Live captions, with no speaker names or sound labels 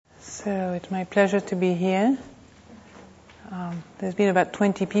So it's my pleasure to be here. There's been about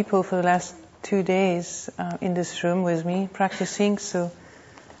 20 people for the last 2 days in this room with me practicing, so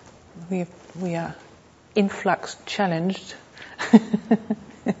we are influx challenged,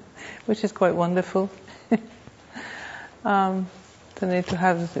 which is quite wonderful. To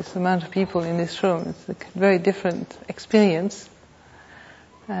have this amount of people in this room, it's a very different experience.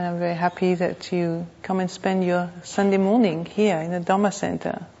 And I'm very happy that you come and spend your Sunday morning here in the Dhamma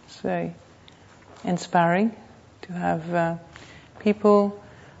Center. It's very inspiring to have people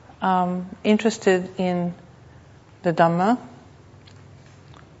interested in the Dhamma.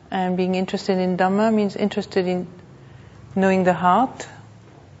 And being interested in Dhamma means interested in knowing the heart.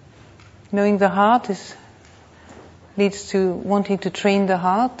 Knowing the heart leads to wanting to train the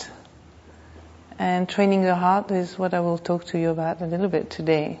heart. And training the heart is what I will talk to you about a little bit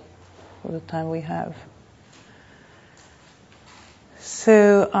today, for the time we have.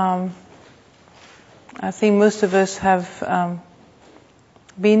 So, I think most of us have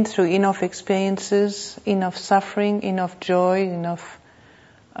been through enough experiences, enough suffering, enough joy, enough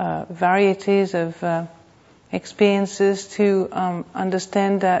varieties of experiences to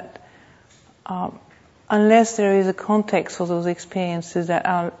understand that unless there is a context for those experiences that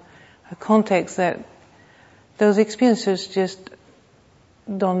are a context that those experiences just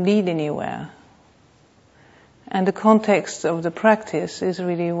don't lead anywhere. And the context of the practice is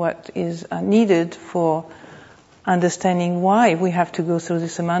really what is needed for understanding why we have to go through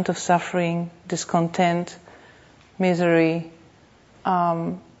this amount of suffering, discontent, misery,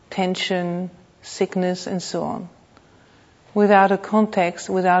 tension, sickness, and so on. Without a context,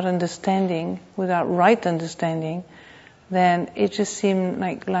 without understanding, without right understanding, then it just seemed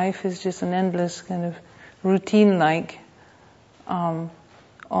like life is just an endless kind of routine-like,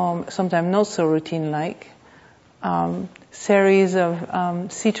 or sometimes not so routine-like, series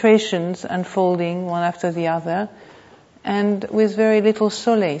of situations unfolding one after the other, and with very little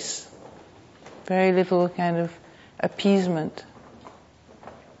solace, very little kind of appeasement.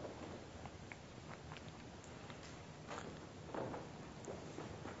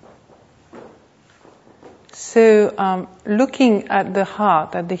 So, looking at the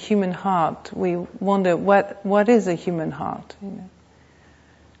heart, at the human heart, we wonder what is a human heart? You know?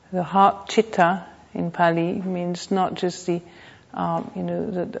 The heart, chitta, in Pali, means not just it's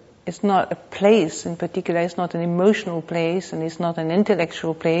not a place in particular. It's not an emotional place, and it's not an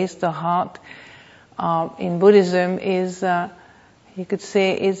intellectual place. The heart, in Buddhism, is you could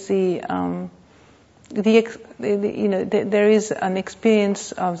say is there is an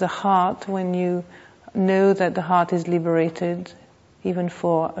experience of the heart when you know that the heart is liberated, even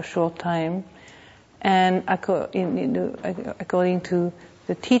for a short time. And according to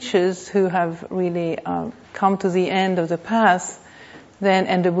the teachers who have really come to the end of the path,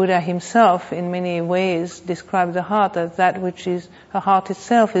 and the Buddha himself in many ways described the heart as that which is, the heart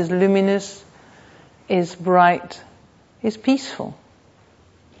itself is luminous, is bright, is peaceful.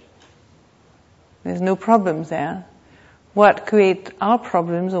 There's no problems there. What creates our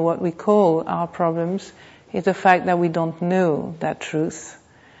problems, or what we call our problems, is the fact that we don't know that truth.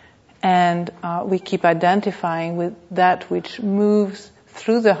 And we keep identifying with that which moves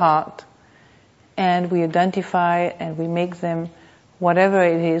through the heart, and we identify and we make them whatever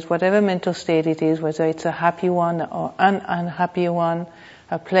it is, whatever mental state it is, whether it's a happy one or an unhappy one,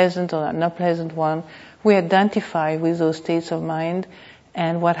 a pleasant or an unpleasant one, we identify with those states of mind.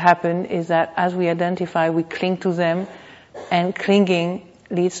 And what happens is that as we identify, we cling to them, and clinging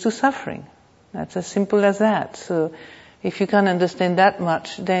leads to suffering. That's as simple as that. So if you can understand that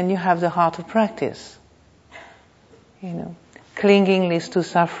much, then you have the heart of practice. Clinging leads to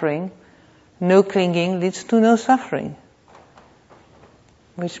suffering. No clinging leads to no suffering.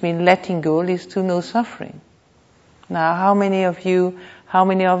 Which means letting go leads to no suffering. Now, how many of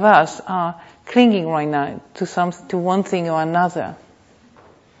us are clinging right now to one thing or another?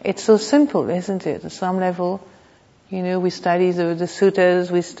 It's so simple, isn't it? At some level, we study the suttas,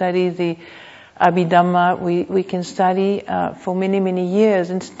 we study the Abhidhamma, we can study for many, many years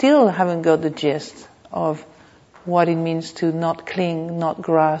and still haven't got the gist of what it means to not cling, not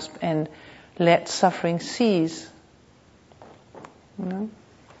grasp, and let suffering cease.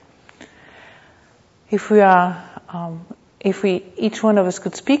 If each one of us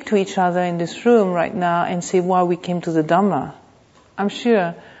could speak to each other in this room right now and say why we came to the Dhamma,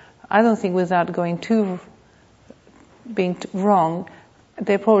 I don't think without being wrong,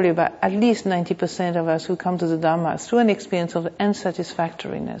 there are probably about at least 90% of us who come to the Dhamma through an experience of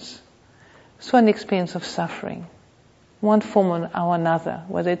unsatisfactoriness, through an experience of suffering, one form or another,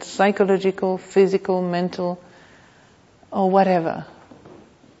 whether it's psychological, physical, mental, or whatever.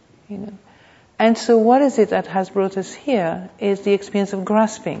 you know. And so what is it that has brought us here is the experience of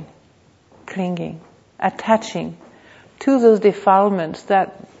grasping, clinging, attaching to those defilements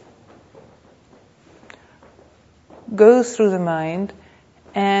that goes through the mind,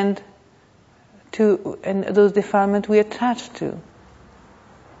 and those defilements we attach to,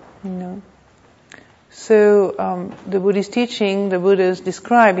 you know. So the Buddhist teaching, the Buddhas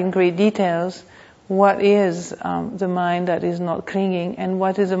describe in great details what is the mind that is not clinging and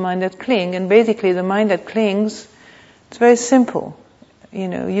what is the mind that clings. And basically the mind that clings, it's very simple. You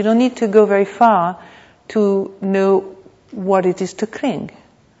know, you don't need to go very far to know what it is to cling.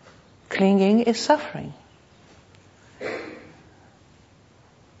 Clinging is suffering.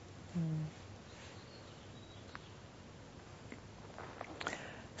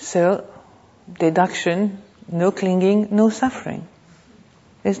 So, deduction, no clinging, no suffering.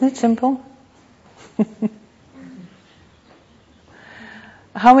 Isn't it simple?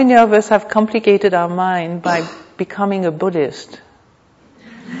 How many of us have complicated our mind by becoming a Buddhist?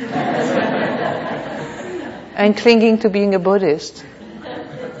 And clinging to being a Buddhist,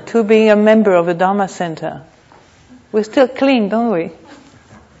 to being a member of a Dharma center. We still cling, don't we?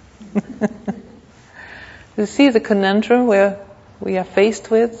 You see the conundrum where we are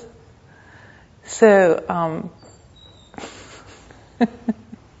faced with? So,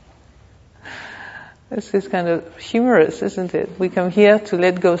 this is kind of humorous, isn't it? We come here to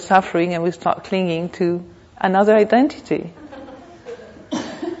let go of suffering and we start clinging to another identity.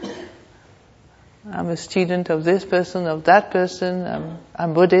 I'm a student of this person, of that person,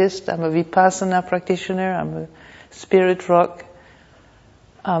 I'm Buddhist, I'm a Vipassana practitioner, I'm a Spirit Rock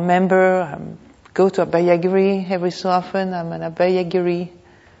member, I go to Abhayagiri every so often, I'm an Abhayagiri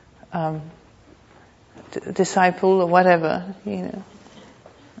disciple or whatever, you know.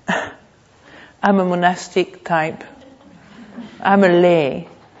 I'm a monastic type. I'm a lay.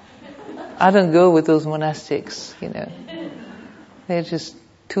 I don't go with those monastics, you know. They're just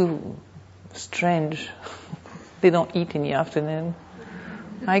too strange. They don't eat in the afternoon.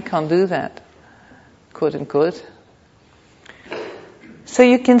 I can't do that, quote unquote. So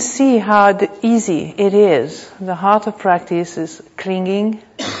you can see how easy it is. The heart of practice is clinging,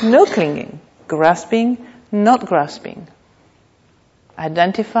 no clinging. Grasping, not grasping.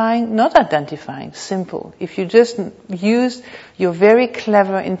 Identifying, not identifying. Simple. If you just use your very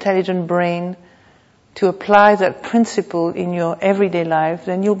clever, intelligent brain to apply that principle in your everyday life,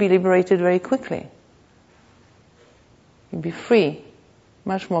 then you'll be liberated very quickly. You'll be free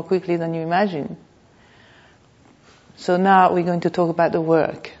much more quickly than you imagine. So now we're going to talk about the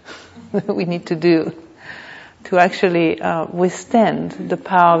work that we need to do to actually withstand the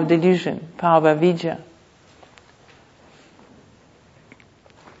power of delusion, power of avidya.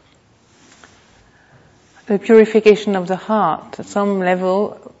 The purification of the heart. At some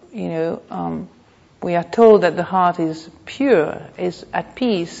level, you know, we are told that the heart is pure, is at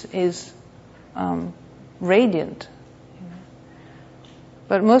peace, is radiant.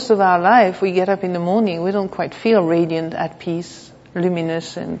 But most of our life, we get up in the morning, we don't quite feel radiant, at peace,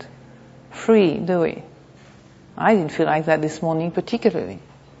 luminous and free, do we? I didn't feel like that this morning particularly.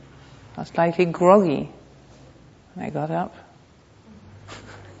 I was slightly groggy when I got up.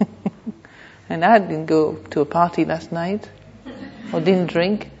 And I didn't go to a party last night, or didn't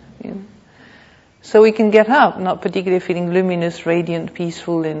drink. You know. So we can get up, not particularly feeling luminous, radiant,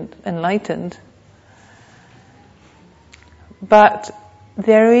 peaceful and enlightened. But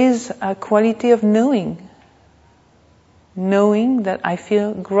there is a quality of knowing that I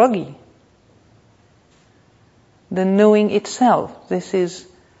feel groggy. The knowing itself, this is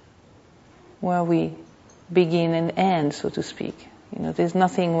where we begin and end, so to speak. You know, there's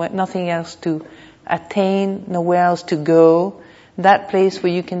nothing else to attain, nowhere else to go. That place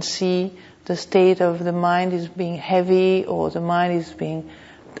where you can see the state of the mind is being heavy, or the mind is being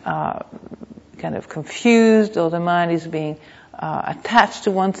kind of confused, or the mind is being attached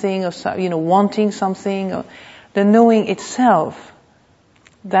to one thing, or wanting something. Or the knowing itself,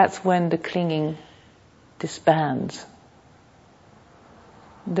 that's when the clinging disbands.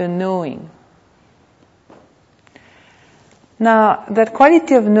 The knowing. Now, that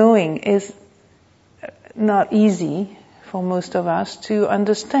quality of knowing is not easy for most of us to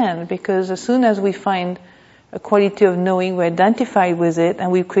understand, because as soon as we find a quality of knowing, we identify with it,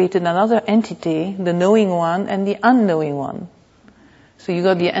 and we've created another entity, the knowing one and the unknowing one. So you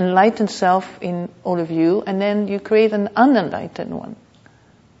got the enlightened self in all of you, and then you create an unenlightened one.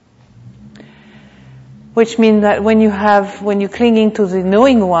 Which means that when you're clinging to the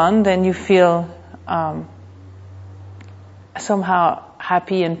knowing one, then you feel somehow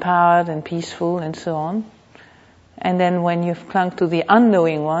happy, empowered and peaceful and so on. And then when you've clung to the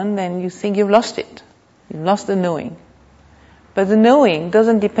unknowing one, then you think you've lost it. You've lost the knowing. But the knowing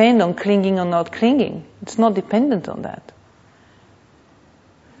doesn't depend on clinging or not clinging. It's not dependent on that.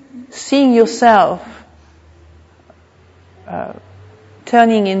 Seeing yourself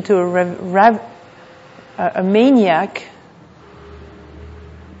turning into a maniac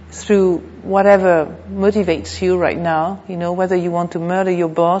through whatever motivates you right now, whether you want to murder your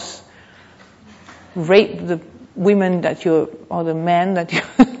boss, rape the women or the men that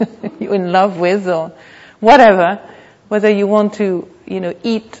you're in love with, or whatever, whether you want to,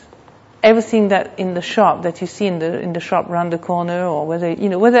 eat everything that in the shop that you see in the shop round the corner, or whether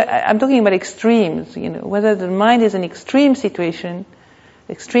I'm talking about extremes, whether the mind is an extreme situation,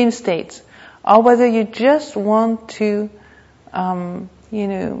 extreme states, or whether you just want to,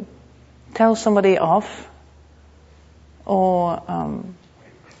 tell somebody off, or,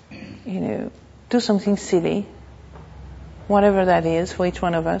 do something silly, whatever that is for each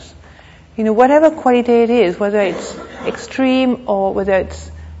one of us. Whatever quality it is, whether it's extreme or whether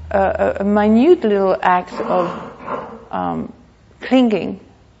it's a minute little act of clinging,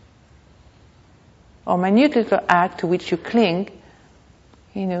 or minute little act to which you cling,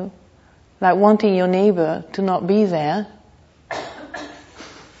 like wanting your neighbor to not be there,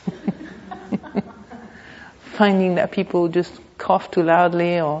 finding that people just cough too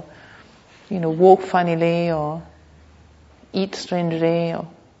loudly, or walk funnily, or eat strangely,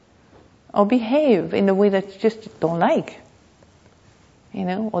 or behave in a way that you just don't like.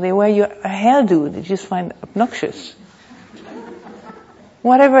 Or they wear a hairdo that you just find obnoxious.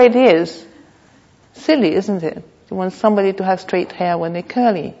 Whatever it is, silly, isn't it? You want somebody to have straight hair when they're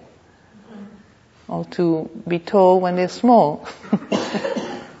curly, or to be tall when they're small,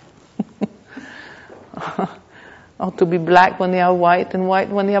 or to be black when they are white and white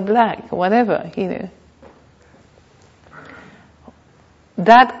when they are black, whatever,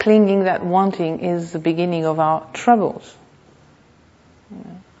 That clinging, that wanting is the beginning of our troubles.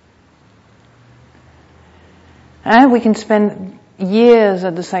 And we can spend years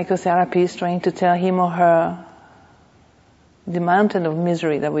at the psychotherapist trying to tell him or her the mountain of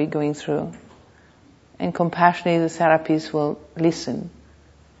misery that we're going through. And compassionately the therapist will listen.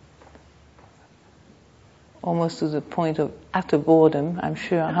 Almost to the point of utter boredom, I'm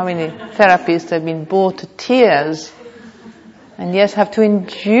sure. How many therapists have been bored to tears and yes, have to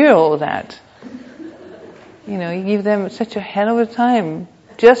endure all that? You give them such a hell of a time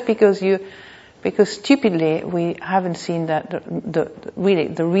just because stupidly we haven't seen that really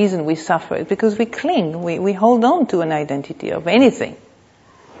the reason we suffer is because we cling, we hold on to an identity of anything,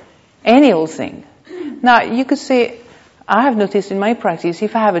 any old thing. Now you could say, I have noticed in my practice,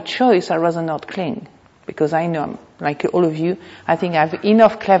 if I have a choice, I'd rather not cling. Because I know, like all of you, I think I have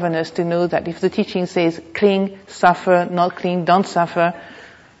enough cleverness to know that if the teaching says cling, suffer, not cling, don't suffer,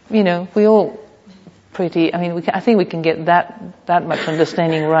 we all pretty, I think we can get that much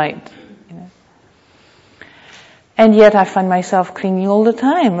understanding right. And yet I find myself clinging all the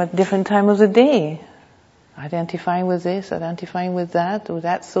time at different times of the day. Identifying with this, identifying with that, with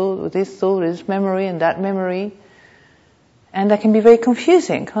that thought, with this memory and that memory. And that can be very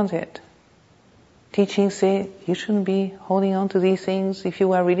confusing, can't it? Teachings say you shouldn't be holding on to these things. If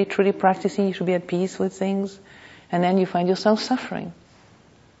you are really truly practicing, you should be at peace with things. And then you find yourself suffering.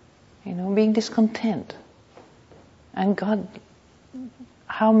 Being discontent. And God,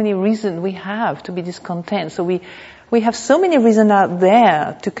 how many reasons we have to be discontent. So we have so many reasons out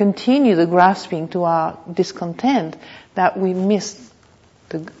there to continue the grasping to our discontent that we miss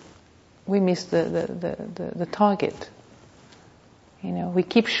the target. We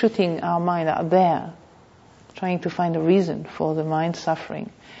keep shooting our mind out there, trying to find a reason for the mind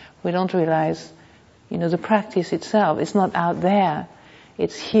suffering. We don't realize, the practice itself is not out there.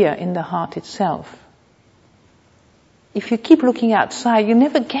 It's here in the heart itself. If you keep looking outside, you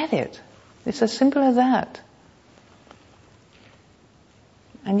never get it. It's as simple as that.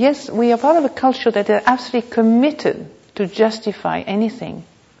 And yes, we are part of a culture that is absolutely committed to justify anything.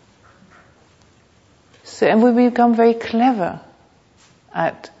 And we become very clever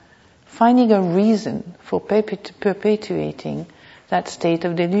at finding a reason for perpetuating that state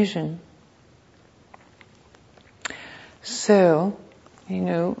of delusion. So,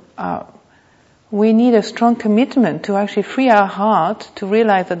 we need a strong commitment to actually free our heart to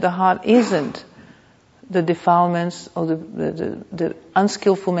realize that the heart isn't the defilements or the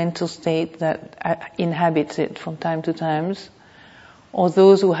unskillful mental state that inhabits it from time to time, or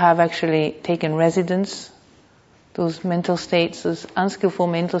those who have actually taken residence, those mental states, those unskillful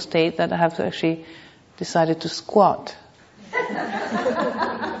mental states that have actually decided to squat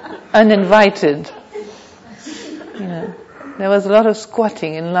uninvited There was a lot of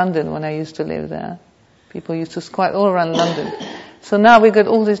squatting in London when I used to live there. People used to squat all around London. So now we got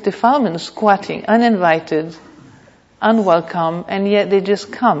all these defilements squatting, uninvited, unwelcome, and yet they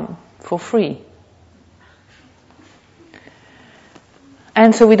just come for free.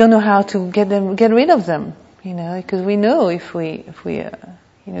 And so we don't know how to get rid of them, because we know if we're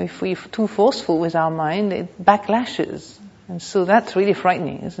too forceful with our mind, it backlashes. And so that's really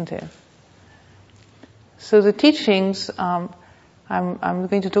frightening, isn't it? So the teachings, I'm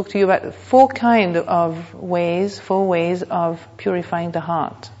going to talk to you about four ways of purifying the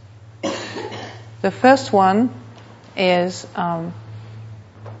heart. The first one is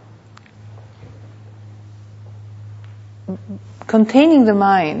containing the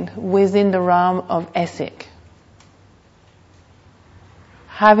mind within the realm of ethic.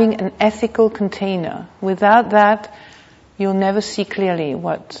 Having an ethical container. Without that, you'll never see clearly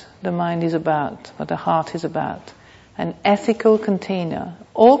what the mind is about, what the heart is about. An ethical container.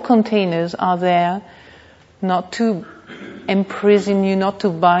 All containers are there not to imprison you, not to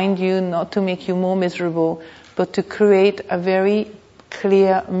bind you, not to make you more miserable, but to create a very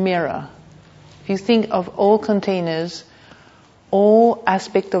clear mirror. If you think of all containers, all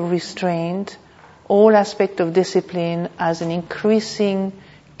aspect of restraint, all aspect of discipline as an increasing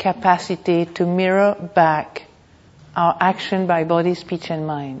capacity to mirror back our action by body, speech and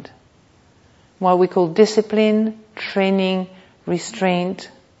mind. What we call discipline, training,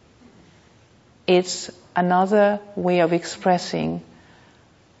 restraint, it's another way of expressing,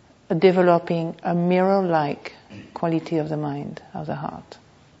 developing a mirror-like quality of the mind, of the heart.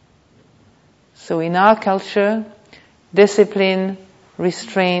 So in our culture, discipline,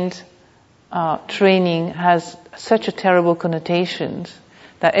 restraint, training has such a terrible connotation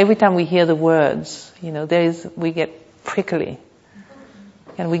that every time we hear the words, we get prickly.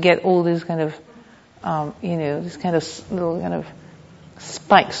 And we get all these kind of, this kind of little kind of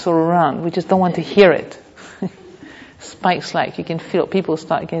spikes all around. We just don't want to hear it. Spikes, like you can feel people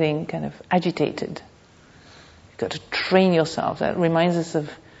start getting kind of agitated. You've got to train yourself. That reminds us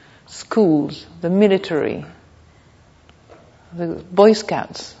of schools, the military, the Boy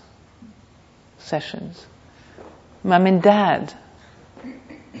Scouts sessions, Mom and Dad,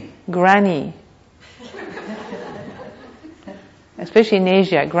 Granny. Especially in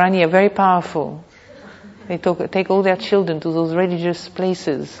Asia, Granny are very powerful. They take all their children to those religious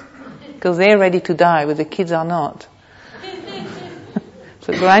places because they're ready to die, but the kids are not.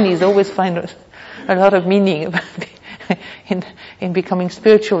 So Grannies always find a lot of meaning in becoming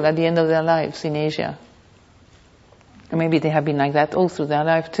spiritual at the end of their lives in Asia. And maybe they have been like that all through their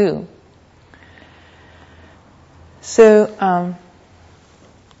life too. So,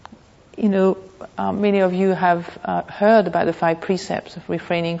 many of you have heard about the 5 precepts of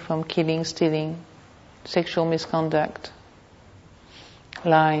refraining from killing, stealing, sexual misconduct,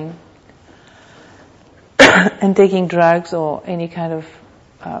 lying, and taking drugs or any kind of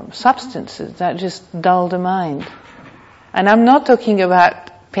substances that just dull the mind. And I'm not talking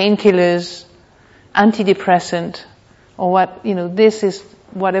about painkillers, antidepressant, or this is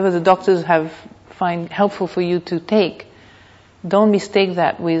whatever the doctors find helpful for you to take. Don't mistake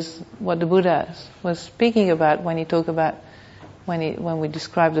that with what the Buddha was speaking about when we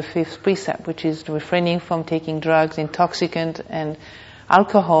describe the 5th precept, which is refraining from taking drugs, intoxicant, and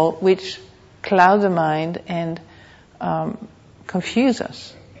alcohol, which cloud the mind and confuse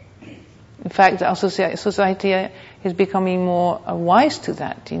us. In fact, our society is becoming more wise to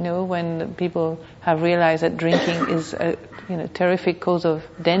that. When people have realized that drinking is a terrific cause of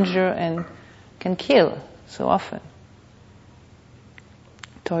danger and can kill so often.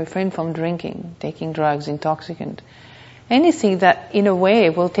 To refrain from drinking, taking drugs, intoxicant, anything that in a way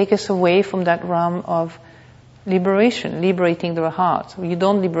will take us away from that realm of liberation, liberating the heart. You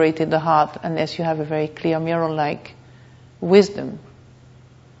don't liberate the heart unless you have a very clear mirror-like wisdom.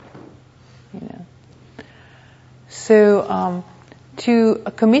 So to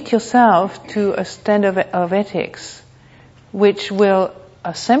commit yourself to a standard of ethics which will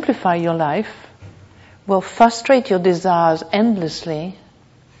simplify your life, will frustrate your desires endlessly,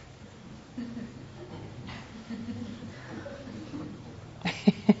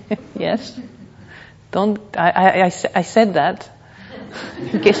 yes? I said that,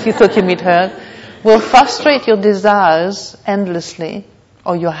 in case you thought you misheard. Will frustrate your desires endlessly,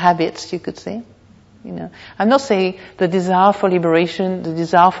 or your habits, you could say. I'm not saying the desire for liberation, the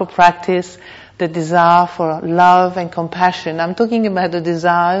desire for practice, the desire for love and compassion. I'm talking about the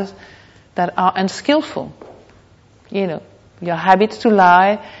desires that are unskillful. Your habits to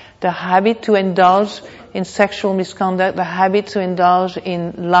lie, the habit to indulge in sexual misconduct, the habit to indulge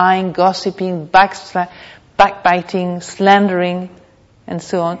in lying, gossiping, backbiting, slandering, and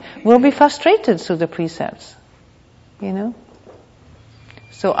so on, we'll be frustrated through the precepts.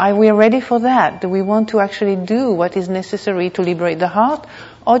 So we are ready for that? Do we want to actually do what is necessary to liberate the heart?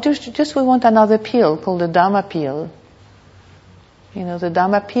 Or just we want another pill called the Dharma pill? The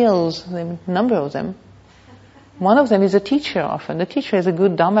Dharma pills, a number of them. One of them is a teacher often. The teacher is a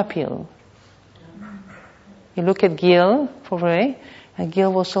good Dharma pill. You look at Gil, and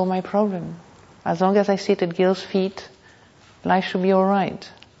Gil will solve my problem. As long as I sit at Gil's feet, life should be alright.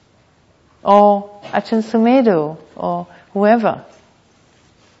 Or Ajahn Sumedho, or whoever.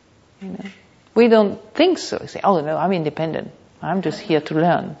 We don't think so. We say, oh no, I'm independent. I'm just here to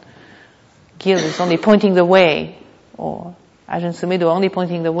learn. Gil is only pointing the way, or Ajahn Sumedho only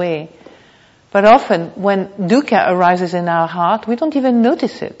pointing the way. But often, when dukkha arises in our heart, we don't even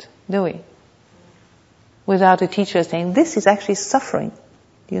notice it, do we? Without a teacher saying, this is actually suffering.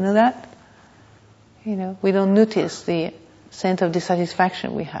 Do you know that? We don't notice the sense of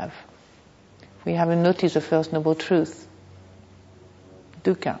dissatisfaction we have. We haven't noticed the first noble truth,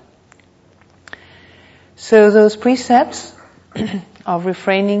 dukkha. So those precepts of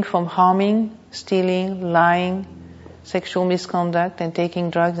refraining from harming, stealing, lying, sexual misconduct, and taking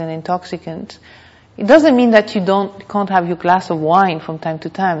drugs and intoxicants, it doesn't mean that you can't have your glass of wine from time to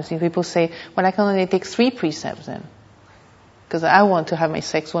time. See, people say, well, I can only take 3 precepts then. Because I want to have my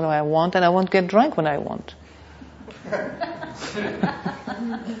sex when I want, and I want to get drunk when I want.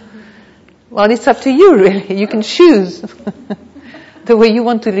 Well, it's up to you, really. You can choose the way you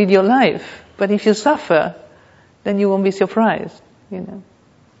want to lead your life. But if you suffer, then you won't be surprised, And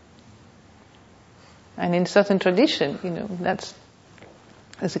in certain tradition, that's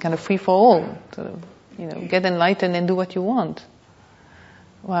a kind of free-for-all. Sort of, get enlightened and do what you want.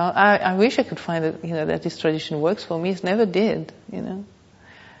 Well, I wish I could find that, that this tradition works for me. It never did,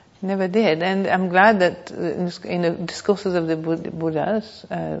 Never did. And I'm glad that in the discourses of the Buddhas,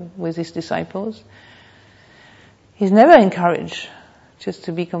 with his disciples, he's never encouraged just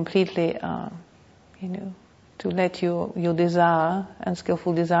to be completely, to let your desire,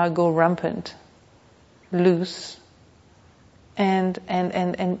 unskillful desire, go rampant, loose, and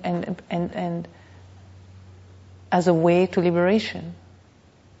as a way to liberation.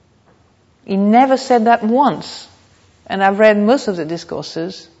 He never said that once. And I've read most of the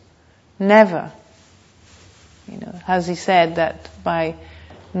discourses. Never. Has he said that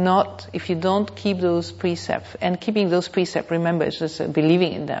if you don't keep those precepts, and keeping those precepts, remember, it's just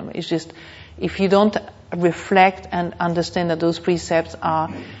believing in them. It's just, if you don't reflect and understand that those precepts are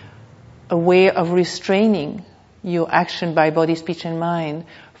a way of restraining your action by body, speech, and mind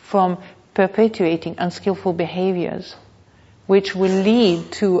from perpetuating unskillful behaviors, which will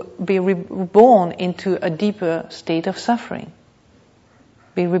lead to be reborn into a deeper state of suffering,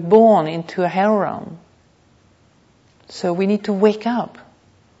 be reborn into a hell realm. So we need to wake up,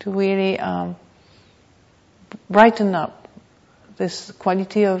 to really brighten up this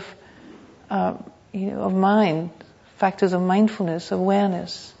quality of mind, factors of mindfulness,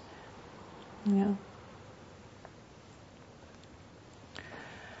 awareness.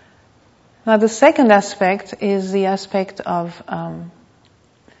 Now the second aspect is the aspect of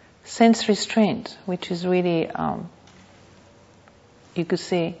sense restraint, which is really, you could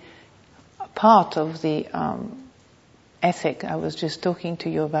say, part of the ethic I was just talking to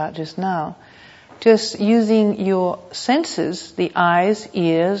you about just now. Just using your senses, the eyes,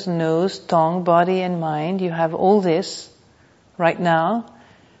 ears, nose, tongue, body and mind. You have all this right now,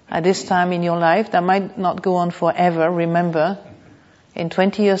 at this time in your life. That might not go on forever, remember. In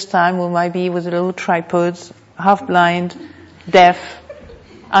 20 years' time, we might be with little tripods, half blind, deaf,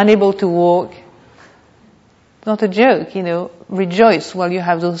 unable to walk. Not a joke, rejoice while you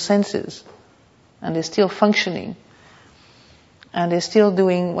have those senses. And they're still functioning. And they're still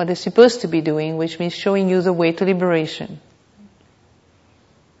doing what they're supposed to be doing, which means showing you the way to liberation.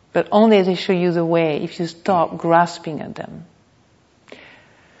 But only they show you the way if you stop grasping at them.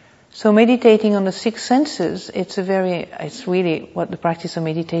 So meditating on the 6 senses, it's really what the practice of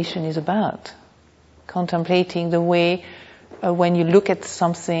meditation is about. Contemplating the way, when you look at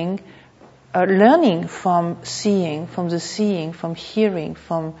something, learning from seeing, from hearing,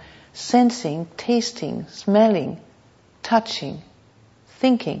 from sensing, tasting, smelling, touching,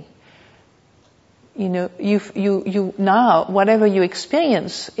 thinking. You now, whatever you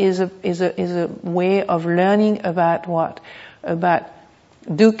experience is a way of learning about what? About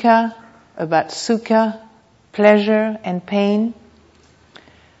dukkha, about sukha, pleasure and pain.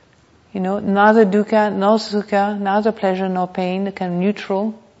 Neither dukkha nor sukha, neither pleasure nor pain, the kind of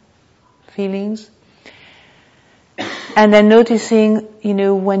neutral feelings. And then noticing,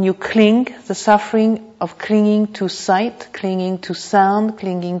 when you cling, the suffering of clinging to sight, clinging to sound,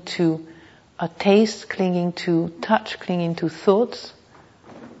 clinging to a taste, clinging to touch, clinging to thoughts.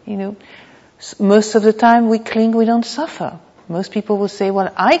 Most of the time we cling, we don't suffer. Most people will say,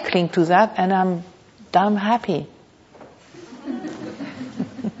 well, I cling to that and I'm damn happy.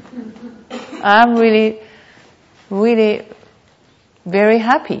 I'm really, really very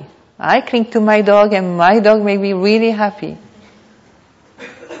happy. I cling to my dog and my dog makes me really happy.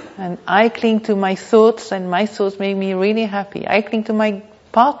 And I cling to my thoughts and my thoughts make me really happy. I cling to my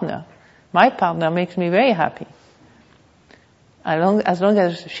partner. My partner makes me very happy. As long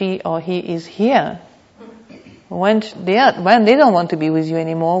as she or he is here. When they don't want to be with you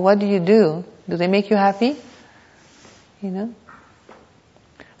anymore, what do? Do they make you happy?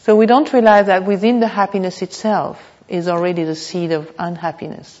 So we don't realize that within the happiness itself is already the seed of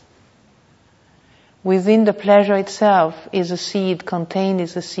unhappiness. Within the pleasure itself is a seed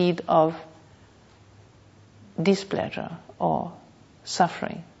of displeasure or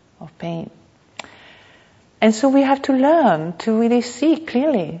suffering or pain. And so we have to learn to really see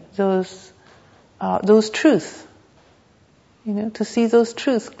clearly those truths, to see those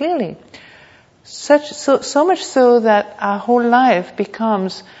truths clearly. So much so that our whole life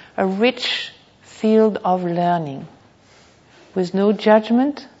becomes a rich field of learning, with no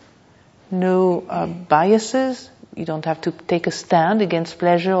judgment, no biases. You don't have to take a stand against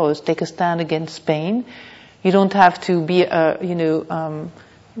pleasure or take a stand against pain. You don't have to be arbitre,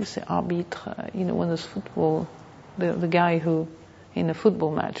 when there's football, the guy who, in a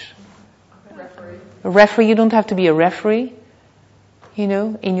football match. A referee, you don't have to be a referee,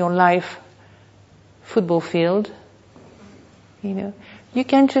 in your life, football field. You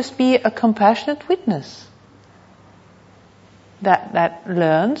can just be a compassionate witness that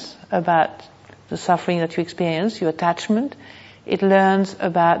learns about the suffering that you experience, your attachment. It learns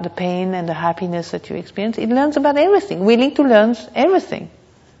about the pain and the happiness that you experience. It learns about everything, willing to learn everything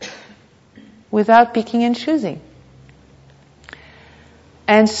without picking and choosing.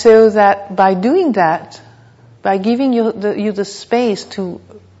 And so that by doing that, by giving you the space to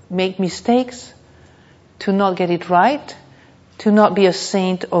make mistakes, to not get it right, to not be a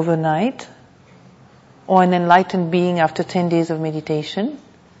saint overnight, or an enlightened being after 10 days of meditation,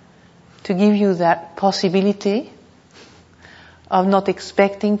 to give you that possibility of not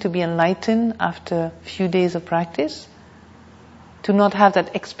expecting to be enlightened after a few days of practice, to not have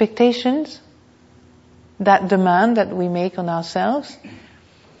that expectations, that demand that we make on ourselves,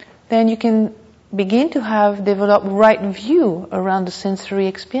 then you can begin to develop right view around the sensory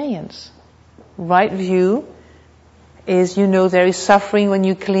experience. Right view is, there is suffering when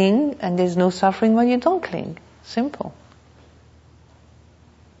you cling and there's no suffering when you don't cling. Simple.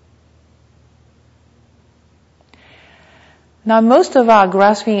 Now, most of our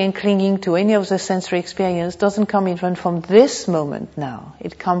grasping and clinging to any of the sensory experience doesn't come even from this moment now.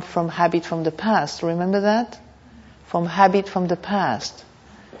 It comes from habit from the past. Remember that? From habit from the past.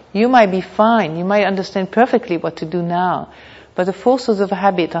 You might be fine. You might understand perfectly what to do now. But the forces of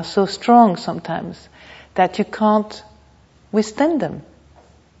habit are so strong sometimes that you can't withstand them.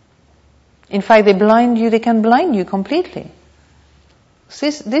 In fact, they can blind you completely.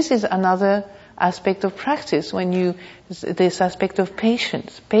 This is another aspect of practice, this aspect of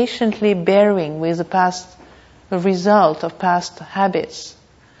patience, patiently bearing with the result of past habits,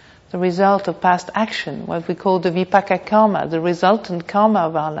 the result of past action, what we call the vipaka karma, the resultant karma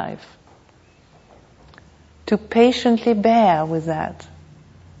of our life. To patiently bear with that,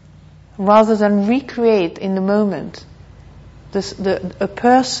 rather than recreate in the moment a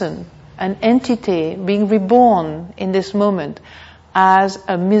person, an entity being reborn in this moment as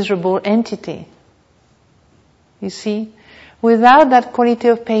a miserable entity. You see? Without that quality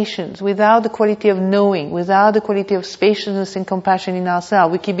of patience, without the quality of knowing, without the quality of spaciousness and compassion in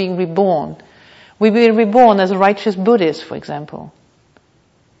ourselves, we keep being reborn. We will be reborn as a righteous Buddhist, for example.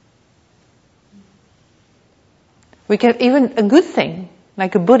 We can even a good thing,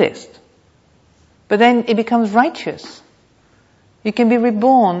 like a Buddhist. But then it becomes righteous. You can be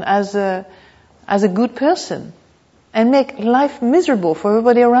reborn as a good person and make life miserable for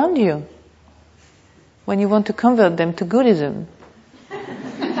everybody around you when you want to convert them to Buddhism.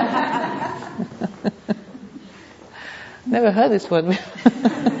 Never heard this word.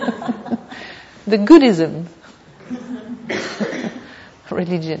 The Buddhism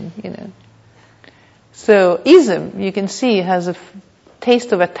religion, So ism, you can see, has a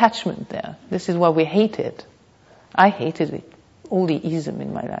taste of attachment there. This is why we hate it. I hated it, all the ism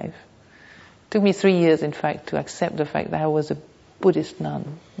in my life. It took me 3 years, in fact, to accept the fact that I was a Buddhist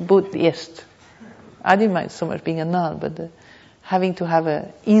nun, Buddhist. I didn't mind so much being a nun, but having to have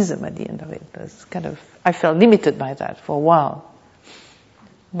a ism at the end of it was kind of, I felt limited by that for a while.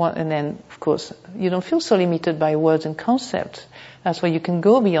 And then, of course, you don't feel so limited by words and concepts. That's why you can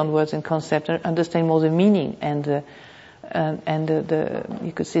go beyond words and concepts and understand more the meaning and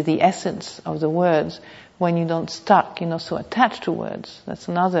you could say the essence of the words when you don't stuck, you're not so attached to words. That's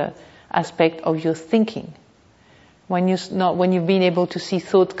another aspect of your thinking. When you've been able to see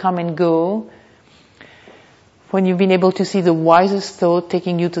thought come and go, when you've been able to see the wisest thought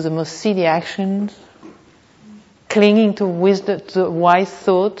taking you to the most silly actions, clinging to wisdom, to wise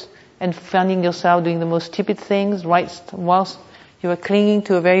thought, and finding yourself doing the most stupid things, whilst you are clinging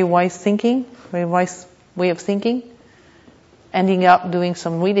to a very wise thinking, very wise way of thinking, ending up doing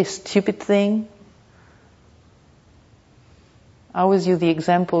some really stupid thing. I always use the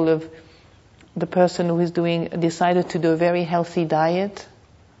example of the person who is decided to do a very healthy diet,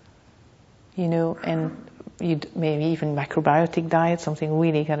 and maybe even macrobiotic diet, something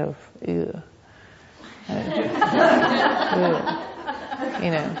really kind of,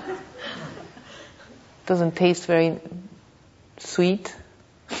 doesn't taste very sweet.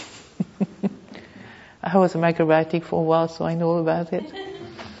 I was a macrobiotic for a while, so I know about it.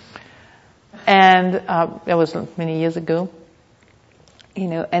 And that was many years ago.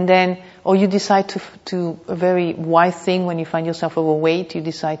 And then, or you decide to a very wise thing when you find yourself overweight, you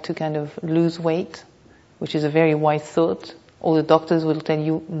decide to kind of lose weight, which is a very wise thought. All the doctors will tell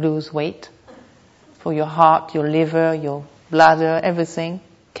you lose weight for your heart, your liver, your bladder, everything,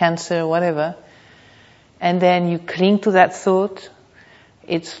 cancer, whatever. And then you cling to that thought.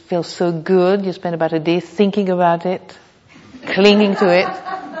 It feels so good. You spend about a day thinking about it, clinging to it.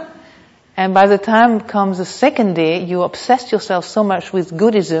 And by the time comes the second day, you obsess yourself so much with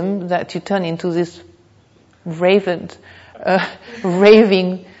Buddhism that you turn into this raving,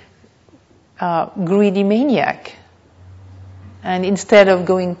 greedy maniac. And instead of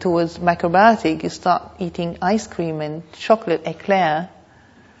going towards macrobiotic, you start eating ice cream and chocolate eclair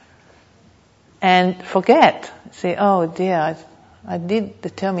and forget. Say, oh dear, I did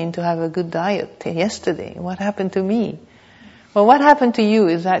determine to have a good diet yesterday. What happened to me? Well, what happened to you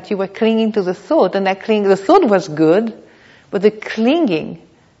is that you were clinging to the thought, and the thought was good, but the clinging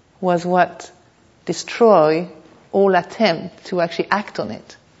was what destroyed all attempt to actually act on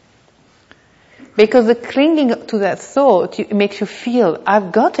it. Because the clinging to that thought it makes you feel,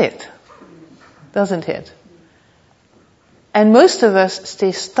 I've got it, doesn't it? And most of us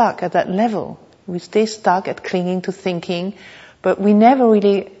stay stuck at that level. We stay stuck at clinging to thinking, but we never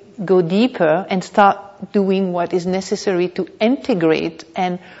really go deeper and start doing what is necessary to integrate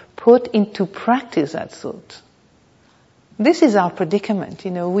and put into practice that thought. This is our predicament,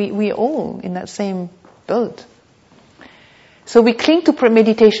 we all in that same boat. So we cling to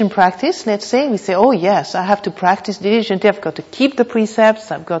meditation practice, let's say, we say, oh yes, I have to practice diligently, I've got to keep the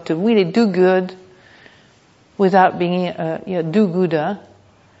precepts, I've got to really do good without being a do-gooder.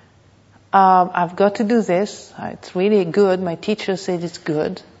 I've got to do this, it's really good, my teacher says it's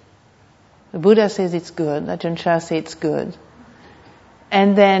good. The Buddha says it's good, Ajahn Chah says it's good.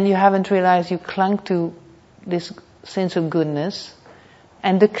 And then you haven't realized you clung to this sense of goodness,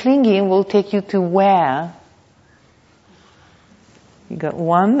 and the clinging will take you to where? You got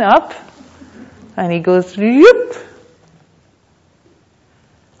one up, and it goes, whoop.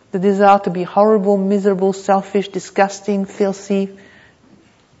 The desire to be horrible, miserable, selfish, disgusting, filthy.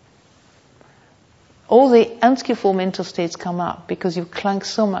 All the unskillful mental states come up because you've clung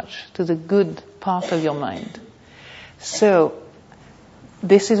so much to the good part of your mind. So,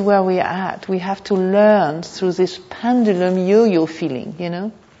 this is where we are at. We have to learn through this pendulum yo-yo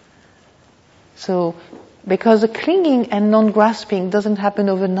feeling, So, because the clinging and non-grasping doesn't happen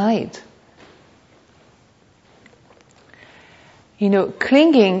overnight.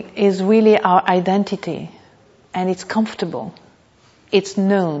 Clinging is really our identity, and it's comfortable. It's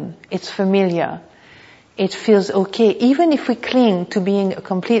known. It's familiar. It feels okay. Even if we cling to being a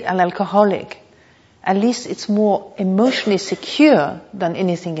complete alcoholic, at least it's more emotionally secure than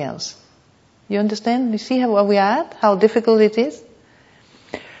anything else. You understand? You see where we are at? How difficult it is?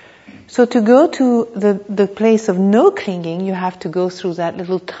 So to go to the place of no clinging, you have to go through that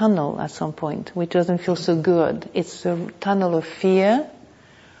little tunnel at some point, which doesn't feel so good. It's a tunnel of fear,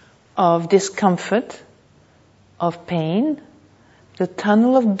 of discomfort, of pain, the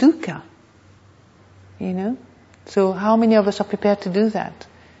tunnel of dukkha. So how many of us are prepared to do that?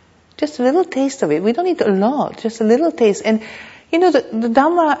 Just a little taste of it. We don't need a lot, just a little taste. And the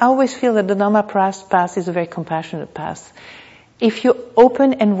Dhamma, I always feel that the Dhamma path is a very compassionate path. if you're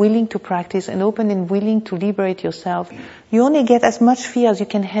open and willing to practice and open and willing to liberate yourself, you only get as much fear as you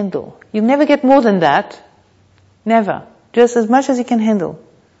can handle. You never get more than that. Never. Just as much as you can handle.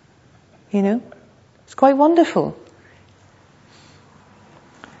 You know? It's quite wonderful.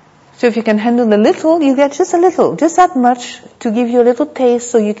 So if you can handle a little, you get just a little, just that much to give you a little taste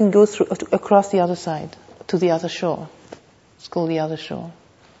so you can go through across the other side, to the other shore. It's called the other shore.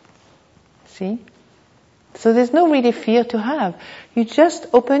 See? So there's no really fear to have. You just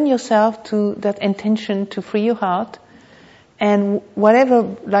open yourself to that intention to free your heart, and whatever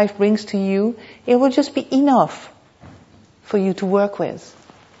life brings to you, it will just be enough for you to work with.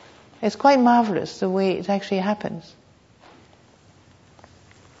 It's quite marvelous the way it actually happens.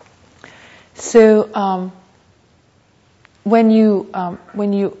 So when you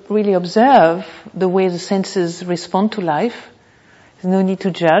really observe the way the senses respond to life, there's no need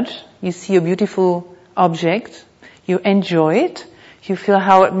to judge. You see a beautiful object, you enjoy it, you feel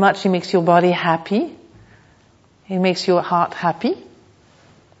how much it makes your body happy, it makes your heart happy,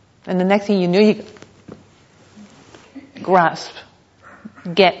 and the next thing you know, you grasp,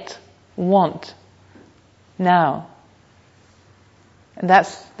 get, want, now. And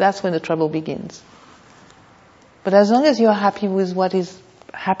that's when the trouble begins. But as long as you're happy with what is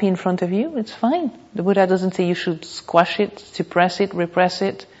happy in front of you, it's fine. The Buddha doesn't say you should squash it, suppress it, repress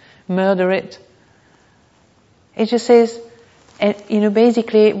it, murder it. It just says,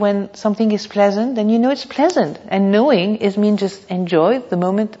 basically when something is pleasant, then you know it's pleasant. And knowing means just enjoy the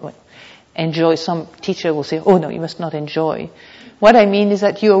moment. Enjoy, some teacher will say, oh no, you must not enjoy. What I mean is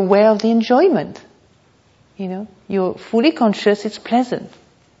that you're aware of the enjoyment. You're fully conscious, it's pleasant.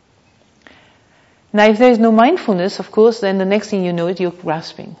 Now if there is no mindfulness, of course, then the next thing you know is you're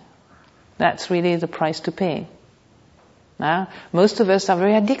grasping. That's really the price to pay. Now, most of us are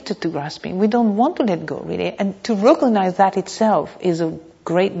very addicted to grasping. We don't want to let go, really. And to recognize that itself is a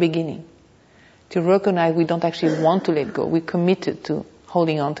great beginning. To recognize we don't actually want to let go. We're committed to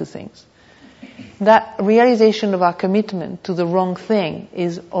holding on to things. That realization of our commitment to the wrong thing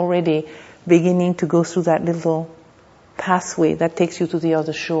is already beginning to go through that little pathway that takes you to the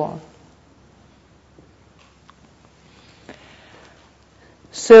other shore.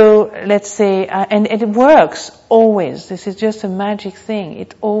 So let's say, and it works always. This is just a magic thing.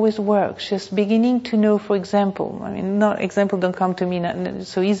 It always works. Just beginning to know, for example, example don't come to me not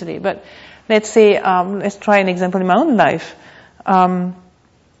so easily, but let's say, let's try an example in my own life.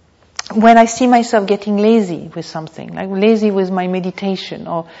 When I see myself getting lazy with something, like lazy with my meditation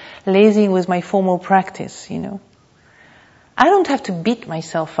or lazy with my formal practice, I don't have to beat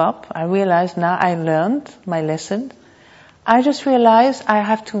myself up. I realize now I learned my lesson. I just realize I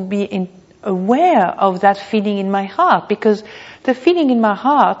have to be aware of that feeling in my heart, because the feeling in my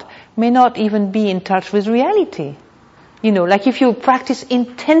heart may not even be in touch with reality. Like if you practice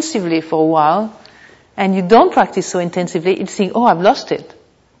intensively for a while and you don't practice so intensively, it's saying, oh, I've lost it.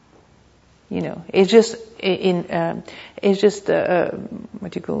 It's just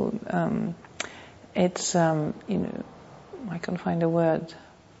what you call, I can't find a word.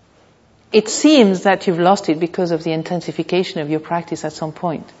 It seems that you've lost it because of the intensification of your practice at some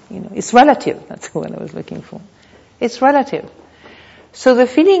point. It's relative. That's the word I was looking for. It's relative. So the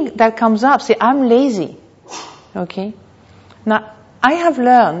feeling that comes up, say, I'm lazy. Okay? Now, I have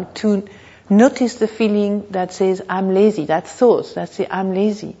learned to notice the feeling that says, I'm lazy. That thought that says, I'm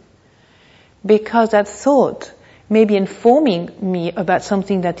lazy. Because that thought may be informing me about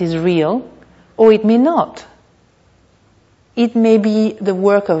something that is real, or it may not. It may be the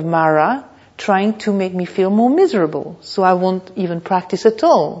work of Mara trying to make me feel more miserable. So I won't even practice at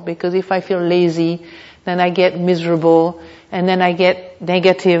all, because if I feel lazy, then I get miserable, and then I get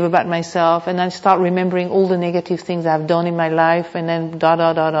negative about myself, and I start remembering all the negative things I've done in my life, and then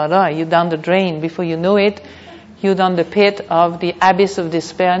you're down the drain. Before you know it, you're down the pit of the abyss of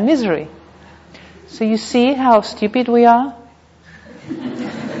despair and misery. So you see how stupid we are?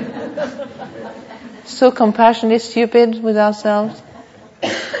 So compassionately stupid with ourselves.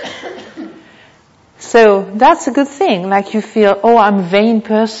 So that's a good thing. Like you feel, oh, I'm a vain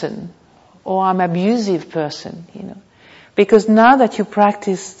person, or I'm an abusive person, Because now that you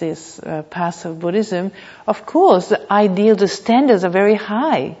practice this path of Buddhism, of course, the standards are very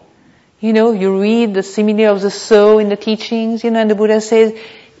high. You read the simile of the soul in the teachings, and the Buddha says,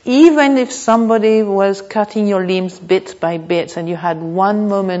 even if somebody was cutting your limbs bit by bit and you had one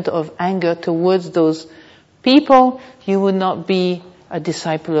moment of anger towards those people, you would not be a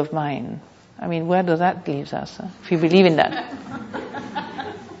disciple of mine. Where does that leave us, if you believe in that?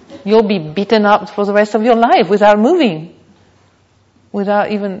 You'll be beaten up for the rest of your life without moving.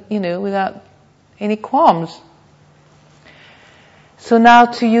 Without even, without any qualms. So now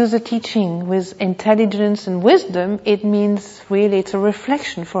to use the teaching with intelligence and wisdom, it means really it's a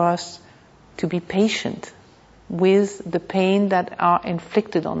reflection for us to be patient with the pain that are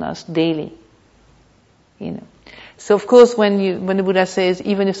inflicted on us daily. So of course when the Buddha says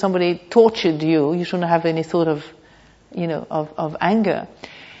even if somebody tortured you, you shouldn't have any thought of anger.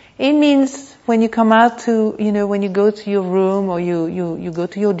 It means when you come out to, when you go to your room or you go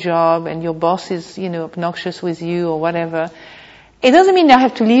to your job and your boss is, obnoxious with you or whatever, it doesn't mean I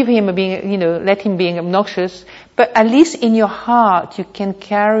have to leave him or let him being obnoxious, but at least in your heart you can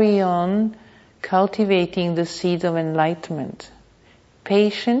carry on cultivating the seeds of enlightenment.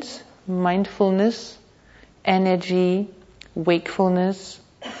 Patience, mindfulness, energy, wakefulness,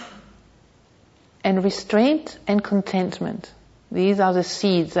 and restraint and contentment. These are the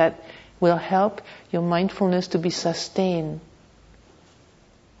seeds that will help your mindfulness to be sustained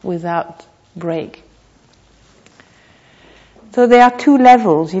without break. So there are two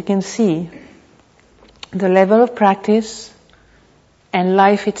levels you can see. The level of practice and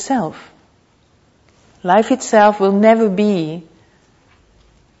life itself. Life itself will never be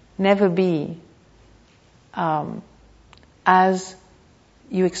as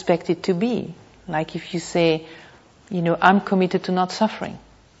you expect it to be. Like if you say, I'm committed to not suffering.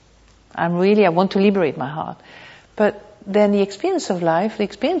 I want to liberate my heart. But then the experiences of life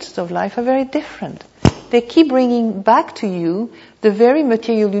are very different. They keep bringing back to you the very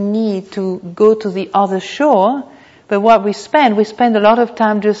material you need to go to the other shore. But what we spend a lot of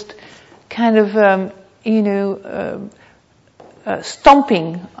time just kind of,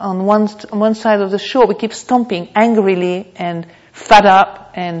 stomping on one side of the shore. We keep stomping angrily and fed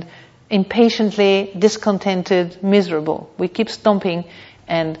up and impatiently, discontented, miserable. We keep stomping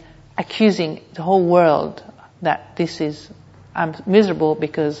and accusing the whole world that I'm miserable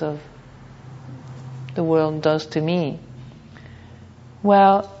because of the world does to me.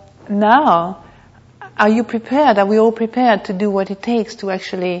 Well, now, are we all prepared to do what it takes to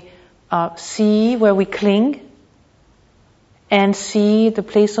actually see where we cling and see the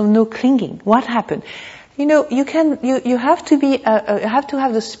place of no clinging? What happened? You have to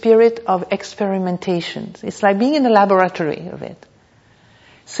have the spirit of experimentation. It's like being in the laboratory of it.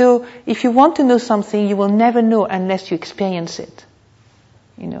 So if you want to know something, you will never know unless you experience it.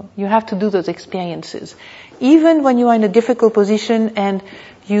 You have to do those experiences. Even when you are in a difficult position and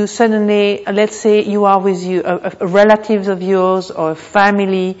you suddenly, let's say you are with a relatives of yours or a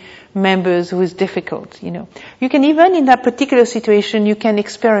family members who is difficult, You can even in that particular situation, you can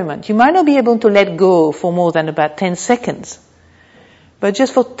experiment. You might not be able to let go for more than about 10 seconds. But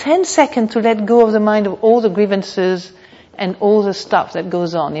just for 10 seconds to let go of the mind of all the grievances and all the stuff that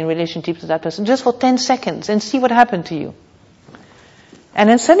goes on in relationship to that person, just for 10 seconds and see what happened to you. And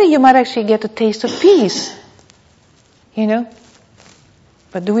then suddenly you might actually get a taste of peace.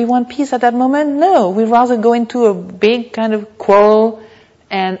 But do we want peace at that moment? No. We rather go into a big kind of quarrel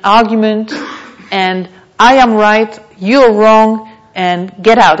and argument and I am right, you're wrong, and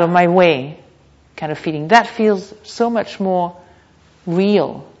get out of my way kind of feeling. That feels so much more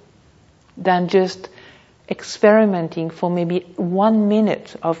real than just experimenting for maybe 1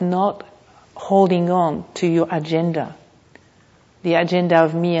 minute of not holding on to your agenda. The agenda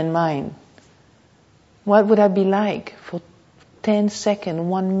of me and mine. What would that be like for 10 seconds,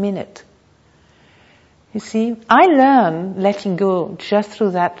 1 minute? You see, I learned letting go just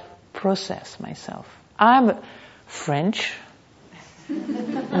through that process myself. I'm French,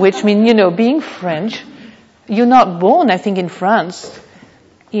 which means, being French, you're not born, I think, in France,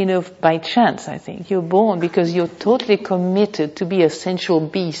 by chance, I think. You're born because you're totally committed to be a sensual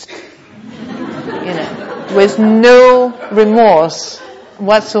beast. With no remorse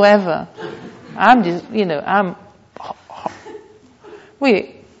whatsoever. I'm just, I'm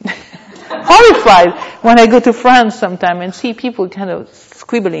horrified when I go to France sometime and see people kind of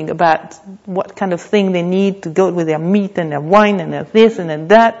scribbling about what kind of thing they need to go with their meat and their wine and their this and their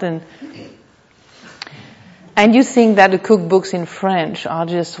that and you think that the cookbooks in French are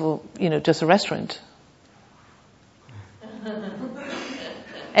just a restaurant.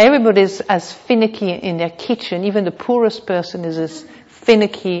 Everybody's as finicky in their kitchen. Even the poorest person is as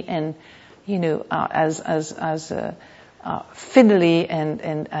finicky and, as fiddly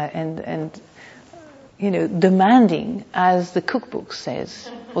and demanding as the cookbook says,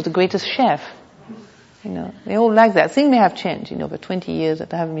 or the greatest chef. They all like that. Things may have changed, over 20 years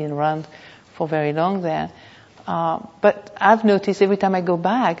that I haven't been around for very long there. But I've noticed every time I go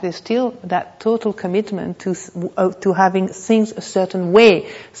back, there's still that total commitment to having things a certain way,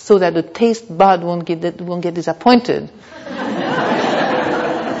 so that the taste bud won't get disappointed.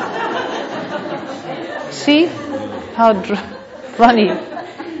 See how funny.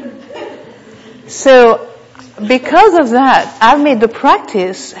 So, because of that, I've made the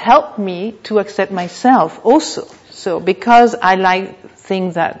practice help me to accept myself also. So, because I like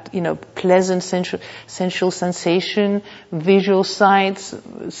things that, pleasant sensual sensation, visual sights,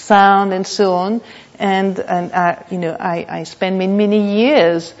 sound, and so on, and I spend many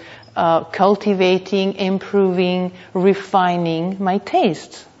years cultivating, improving, refining my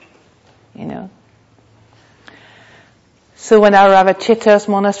taste. So when I arrived at Chithurst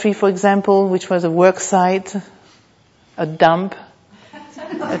Monastery, for example, which was a work site, a dump,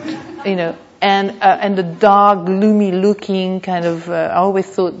 and the dark, gloomy-looking kind of. I always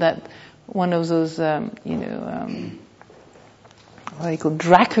thought that one of those, what do you call,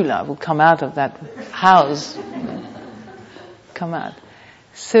 Dracula would come out of that house. Come out.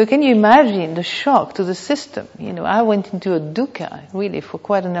 So can you imagine the shock to the system? I went into a dukkha, really, for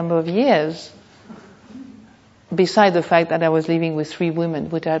quite a number of years. Besides the fact that I was living with 3 women,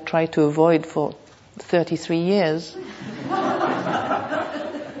 which I tried to avoid for 33 years.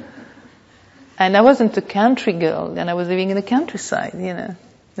 And I wasn't a country girl, and I was living in the countryside, in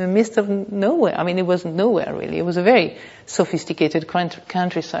the midst of nowhere. I mean, it wasn't nowhere, really. It was a very sophisticated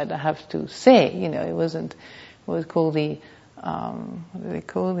countryside, I have to say. It wasn't, what was called the, what do they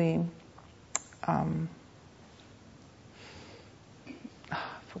call the, I've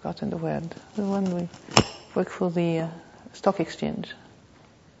forgotten the word. The one we work for the stock exchange.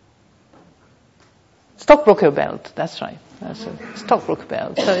 Stockbroker belt, that's right. That's a stockbroker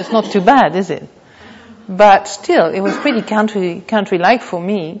belt. So it's not too bad, is it? But still, it was pretty country-like for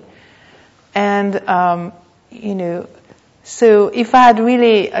me. And, so if I had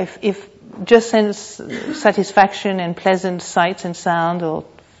really, if just sense satisfaction and pleasant sights and sound or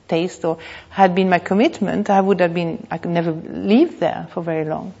taste or had been my commitment, I could never leave there for very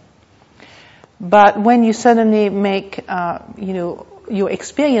long. But when you suddenly make, your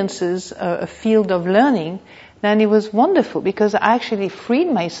experiences a field of learning, then it was wonderful because I actually freed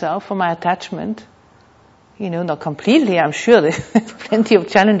myself from my attachment. Not completely, I'm sure there's plenty of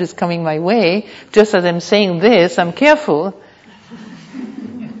challenges coming my way. Just as I'm saying this, I'm careful.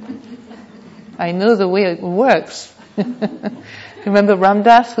 I know the way it works. Remember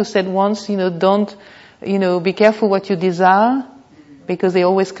Ramdas who said once, don't, be careful what you desire because they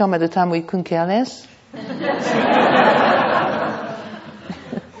always come at a time where you couldn't care less.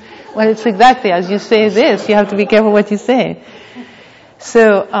 Well, it's exactly as you say this. You have to be careful what you say.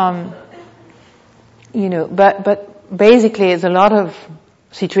 So, but basically there's a lot of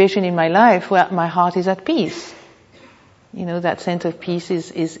situation in my life where my heart is at peace. That sense of peace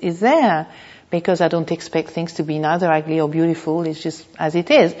is there because I don't expect things to be neither ugly or beautiful. It's just as it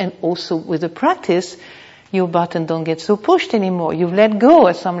is. And also with the practice, your button don't get so pushed anymore. You've let go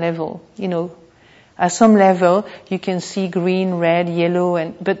at some level, At some level, you can see green, red,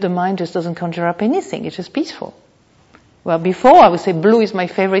 yellow, but the mind just doesn't conjure up anything. It's just peaceful. Well, before I would say blue is my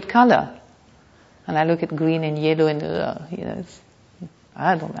favorite color. And I look at green and yellow and,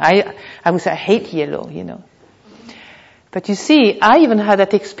 I would say I hate yellow, But you see, I even had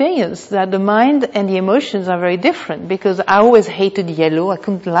that experience that the mind and the emotions are very different because I always hated yellow. I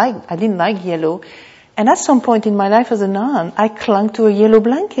didn't like yellow. And at some point in my life as a nun, I clung to a yellow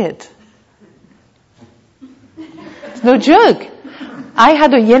blanket. It's no joke. I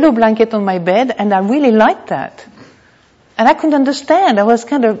had a yellow blanket on my bed and I really liked that. And I couldn't understand. I was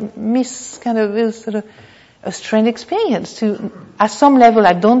it was sort of a strange experience. At some level,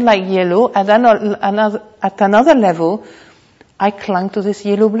 I don't like yellow. At another level, I clung to this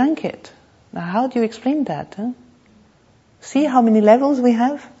yellow blanket. Now, how do you explain that? Huh? See how many levels we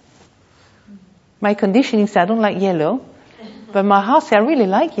have? My conditioning says I don't like yellow, but my heart says I really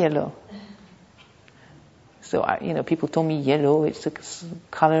like yellow. So, people told me yellow, it's the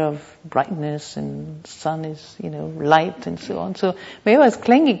color of brightness and sun is, light and so on. So maybe I was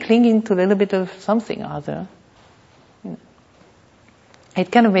clinging to a little bit of something or other.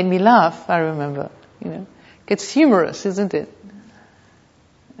 It kind of made me laugh, I remember. It's humorous, isn't it?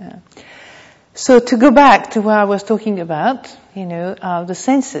 Yeah. So to go back to what I was talking about, the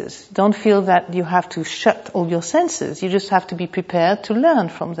senses. Don't feel that you have to shut all your senses. You just have to be prepared to learn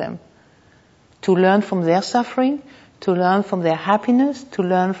from them. To learn from their suffering, to learn from their happiness, to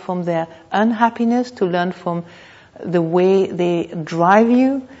learn from their unhappiness, to learn from the way they drive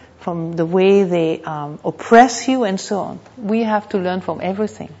you, from the way they oppress you, and so on. We have to learn from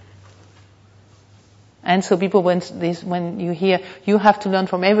everything. And so people, when you hear, you have to learn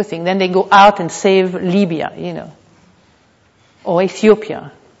from everything, then they go out and save Libya, or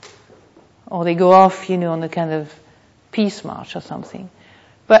Ethiopia. Or they go off, on a kind of peace march or something.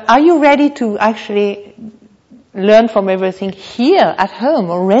 But are you ready to actually learn from everything here at home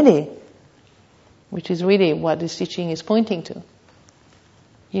already, which is really what this teaching is pointing to.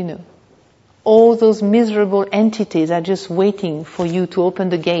 All those miserable entities are just waiting for you to open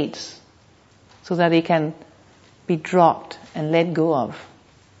the gates so that they can be dropped and let go of.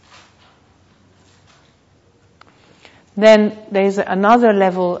 Then there is another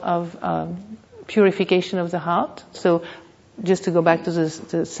level of purification of the heart. So just to go back to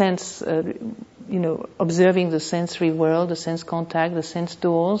the sense, observing the sensory world, the sense contact, the sense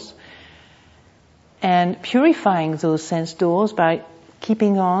doors, and purifying those sense doors by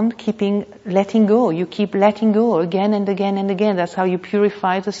letting go. You keep letting go again and again and again. That's how you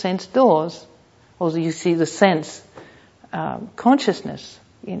purify the sense doors. Also, you see the sense consciousness,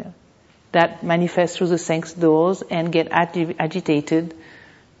 that manifests through the sense doors and get agitated,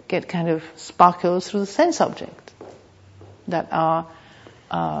 get kind of sparkles through the sense object that are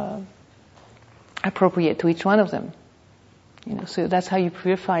appropriate to each one of them. So that's how you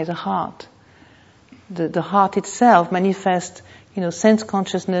purify the heart. The heart itself manifests, sense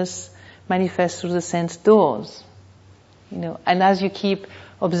consciousness manifests through the sense doors. And as you keep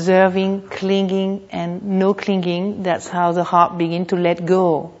observing, clinging and no clinging, that's how the heart begins to let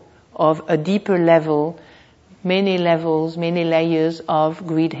go of a deeper level, many levels, many layers of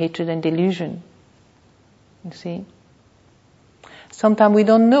greed, hatred and delusion. You see? Sometimes we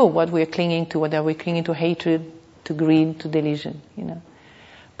don't know what we're clinging to, whether we're clinging to hatred, to greed, to delusion,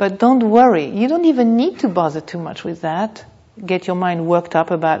 But don't worry. You don't even need to bother too much with that. Get your mind worked up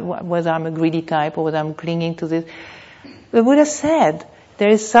about whether I'm a greedy type or whether I'm clinging to this. The Buddha said there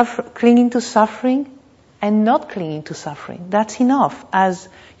is clinging to suffering and not clinging to suffering. That's enough as,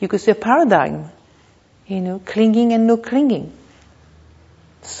 you could say, a paradigm. Clinging and no clinging.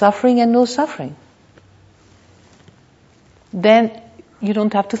 Suffering and no suffering. Then you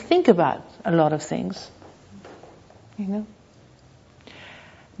don't have to think about a lot of things.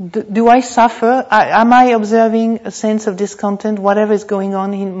 Do I suffer? Am I observing a sense of discontent, whatever is going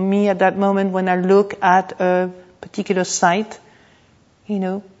on in me at that moment when I look at a particular sight?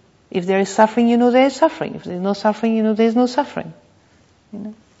 If there is suffering, there is suffering. If there is no suffering, there is no suffering.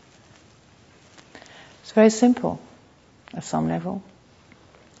 It's very simple at some level.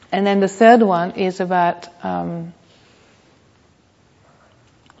 And then the third one is about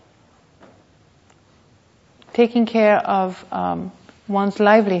taking care of one's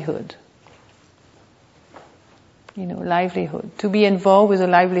livelihood. Livelihood. To be involved with a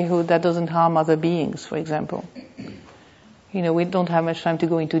livelihood that doesn't harm other beings, for example. We don't have much time to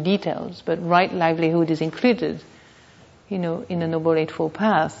go into details, but right livelihood is included, in the Noble Eightfold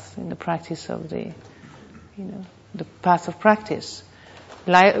Path, in the practice of the path of practice.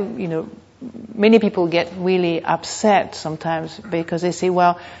 Many people get really upset sometimes because they say,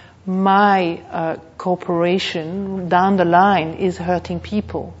 well, my corporation down the line is hurting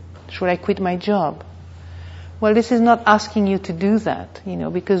people. Should I quit my job? Well, this is not asking you to do that,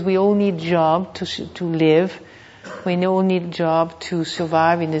 because we all need job to live. We all need job to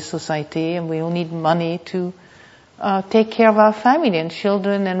survive in this society, and we all need money to take care of our family and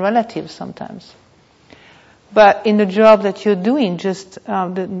children and relatives sometimes. But in the job that you're doing, just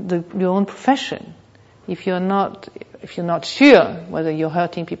your own profession, if you're not sure whether you're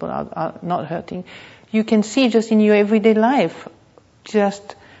hurting people or not hurting, you can see just in your everyday life,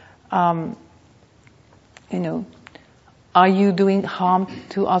 just, are you doing harm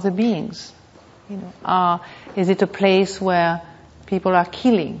to other beings? Is it a place where people are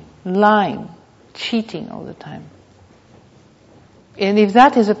killing, lying, cheating all the time? And if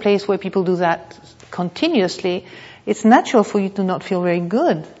that is a place where people do that continuously, it's natural for you to not feel very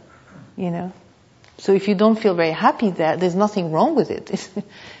good, So if you don't feel very happy there's nothing wrong with it.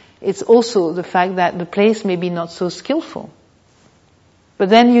 It's also the fact that the place may be not so skillful. But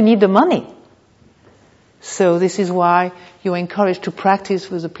then you need the money. So this is why you're encouraged to practice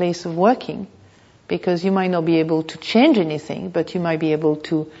with the place of working, because you might not be able to change anything, but you might be able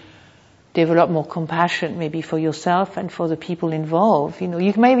to develop more compassion maybe for yourself and for the people involved.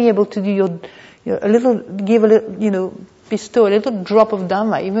 You may be able to do bestow a little drop of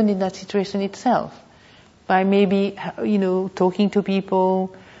Dhamma even in that situation itself. By maybe, talking to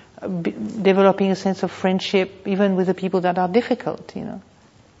people, developing a sense of friendship, even with the people that are difficult,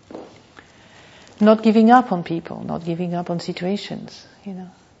 Not giving up on people, not giving up on situations,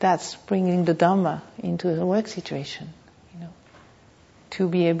 That's bringing the Dhamma into the work situation, To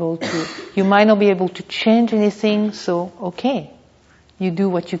be able to, you might not be able to change anything, so okay, you do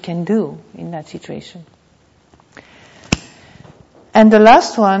what you can do in that situation. And the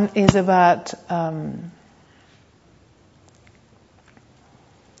last one is about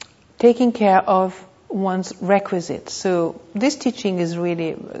taking care of one's requisites. So this teaching is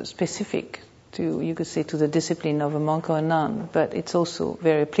really specific to, you could say, to the discipline of a monk or a nun, but it's also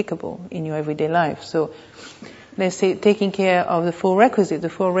very applicable in your everyday life. So let's say taking care of the four requisites. The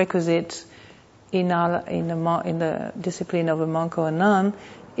four requisites in the discipline of a monk or a nun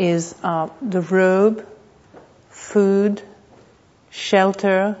is the robe, food,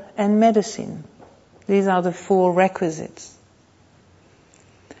 shelter, and medicine. These are the four requisites.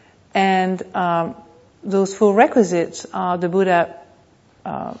 And those four requisites are, the Buddha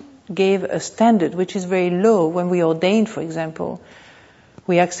gave a standard which is very low. When we ordain, for example,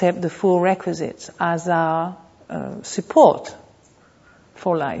 we accept the four requisites as our support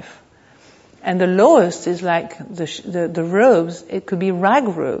for life. And the lowest is like the robes. It could be rag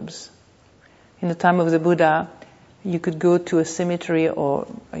robes. In the time of the Buddha, you could go to a cemetery or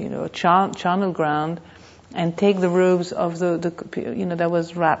a charnel ground and take the robes of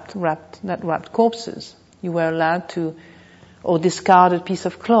that wrapped corpses. You were allowed to, or discard a piece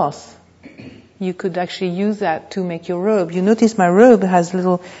of cloth. You could actually use that to make your robe. You notice my robe has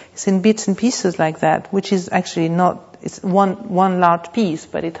it's in bits and pieces like that, which is actually not, it's one large piece,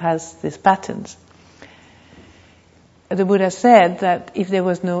 but it has these patterns. The Buddha said that if there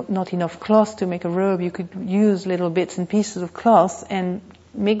was not enough cloth to make a robe, you could use little bits and pieces of cloth and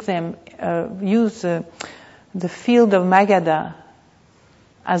make them, use the field of Magadha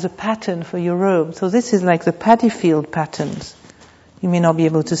as a pattern for your robe. So this is like the paddy field patterns. You may not be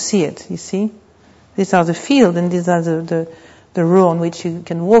able to see it, you see? These are the field, and these are the row on which you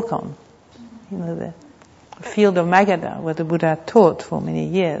can walk on. The field of Magadha, where the Buddha taught for many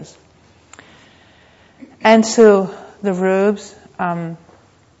years. And so the robes can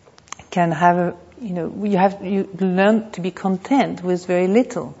have you learn to be content with very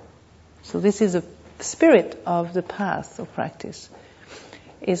little. So this is a spirit of the path of practice,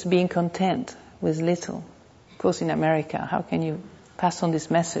 is being content with little. Of course, in America, how can you pass on this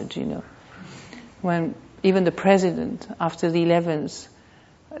message, when even the president, after the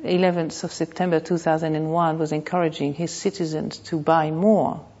 11th of September 2001, was encouraging his citizens to buy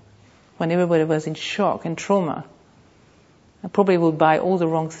more, when everybody was in shock and trauma, and probably would buy all the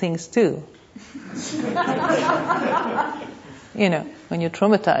wrong things too. When you're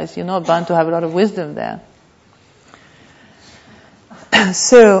traumatized, you're not bound to have a lot of wisdom there.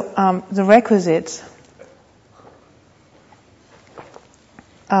 So, the requisites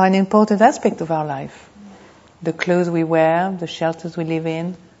are an important aspect of our life. The clothes we wear, the shelters we live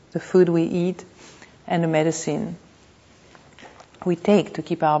in, the food we eat, and the medicine we take to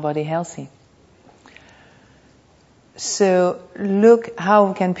keep our body healthy. So look how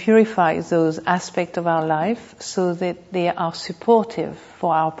we can purify those aspects of our life so that they are supportive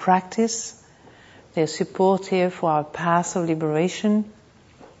for our practice, they're supportive for our path of liberation,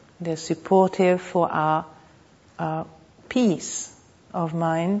 they're supportive for our peace of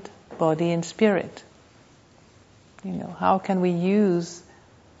mind, body and spirit. How can we use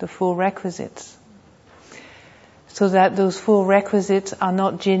the four requisites so that those four requisites are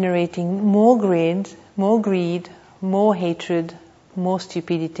not generating more greed, more hatred, more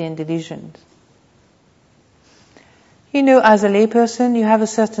stupidity and delusions. As a layperson, you have a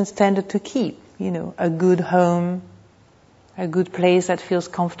certain standard to keep. A good home, a good place that feels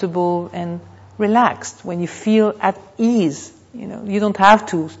comfortable and relaxed, when you feel at ease. You don't have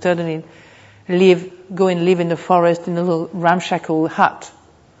to suddenly go and live in the forest in a little ramshackle hut.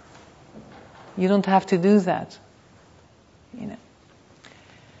 You don't have to do that.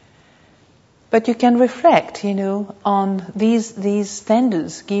 But you can reflect, on these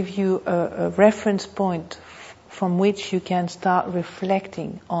standards, give you a reference point from which you can start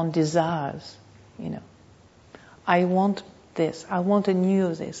reflecting on desires. I want this, I want a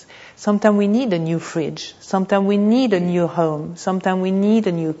new this. Sometimes we need a new fridge, sometimes we need a new home, sometimes we need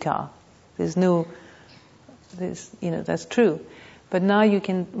a new car. That's true. But now you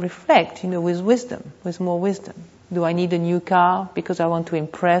can reflect, with wisdom, with more wisdom. Do I need a new car because I want to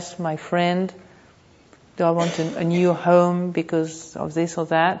impress my friend? Do I want a new home because of this or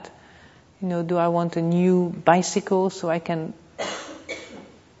that? Do I want a new bicycle so I can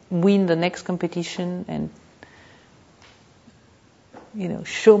win the next competition and,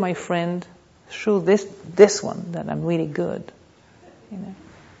 show my friend, show this one that I'm really good?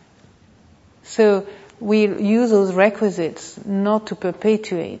 So we use those requisites not to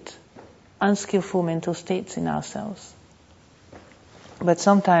perpetuate unskillful mental states in ourselves. But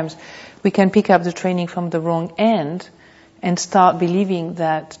sometimes we can pick up the training from the wrong end and start believing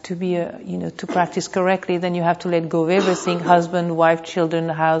that to practice correctly, then you have to let go of everything: husband, wife, children,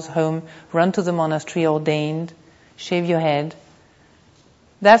 house, home, run to the monastery ordained, shave your head,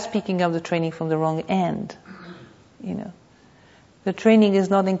 That's picking up the training from the wrong end. The training is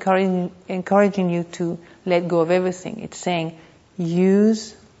not encouraging you to let go of everything. It's saying,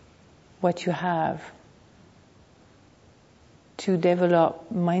 use what you have to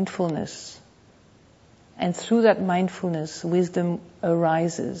develop mindfulness. And through that mindfulness, wisdom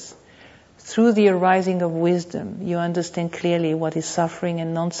arises. Through the arising of wisdom, you understand clearly what is suffering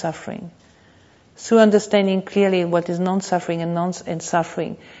and non-suffering. Through understanding clearly what is non-suffering and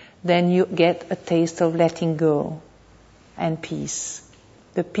suffering, then you get a taste of letting go and peace.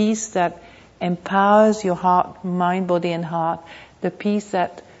 The peace that empowers your heart, mind, body and heart. The peace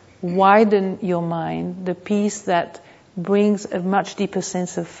that widens your mind. The peace that brings a much deeper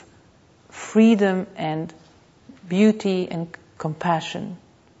sense of freedom and beauty and compassion.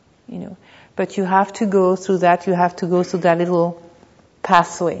 But you have to go through that. You have to go through that little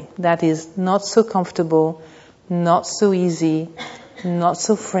pathway that is not so comfortable, not so easy, not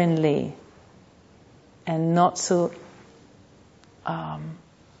so friendly, and not so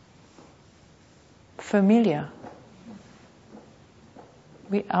familiar.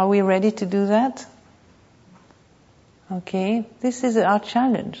 Are we ready to do that? Okay, this is our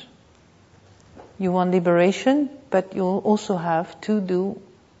challenge. You want liberation, but you'll also have to do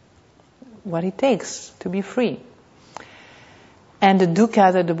what it takes to be free. And the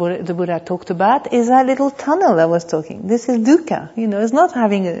dukkha that the Buddha talked about is that little tunnel I was talking. This is dukkha. It's not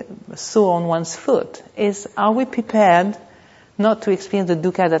having a sore on one's foot. It's, are we prepared not to experience the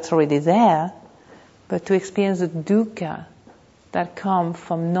dukkha that's already there, but to experience the dukkha that come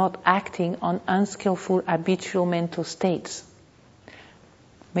from not acting on unskillful habitual mental states.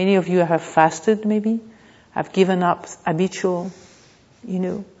 Many of you have fasted, maybe, have given up habitual,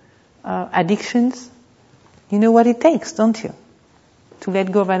 addictions. You know what it takes, don't you? To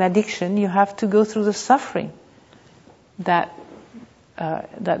let go of an addiction, you have to go through the suffering that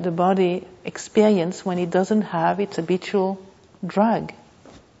the body experiences when it doesn't have its habitual drug.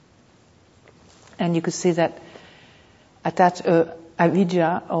 And you could see that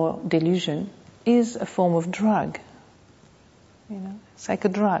avidya or delusion is a form of drug. It's like a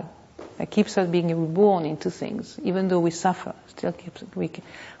drug that keeps us being reborn into things, even though we suffer. We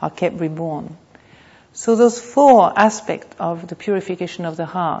are kept reborn. So those four aspects of the purification of the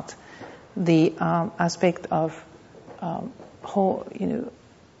heart, the aspect of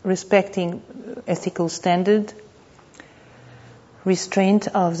respecting ethical standard, restraint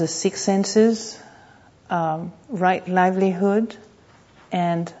of the six senses, right livelihood,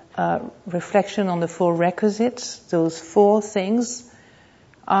 and reflection on the four requisites, those four things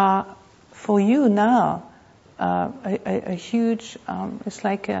are for you now a huge, it's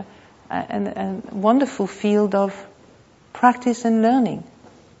like a wonderful field of practice and learning.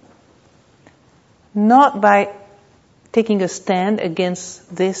 Not by taking a stand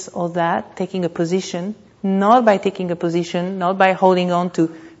against this or that, taking a position, not by taking a position, not by holding on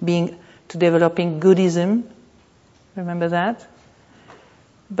to developing Buddhism, remember that?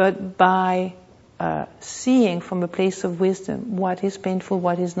 But by seeing from a place of wisdom what is painful,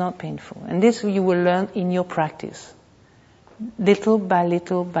 what is not painful. And this you will learn in your practice. Little by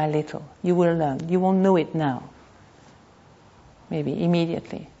little by little. You will learn. You won't know it now. Maybe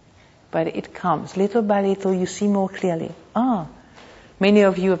immediately. But it comes. Little by little you see more clearly. Many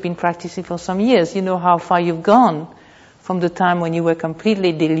of you have been practicing for some years. You know how far you've gone from the time when you were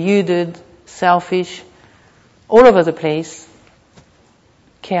completely deluded, selfish, all over the place,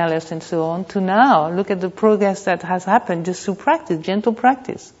 careless and so on, to now. Look at the progress that has happened just through practice, gentle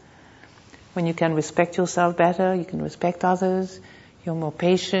practice. When you can respect yourself better, you can respect others, you're more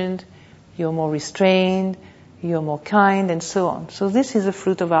patient, you're more restrained, you're more kind, and so on. So this is a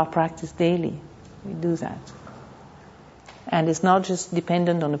fruit of our practice daily. We do that. And it's not just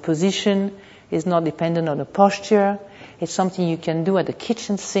dependent on a position, it's not dependent on a posture, it's something you can do at the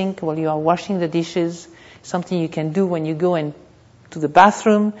kitchen sink while you are washing the dishes, something you can do when you go to the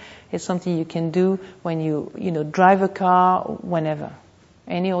bathroom, it's something you can do when you drive a car, whenever.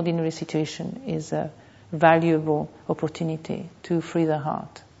 Any ordinary situation is a valuable opportunity to free the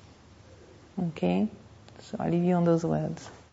heart. Okay? So I'll leave you on those words.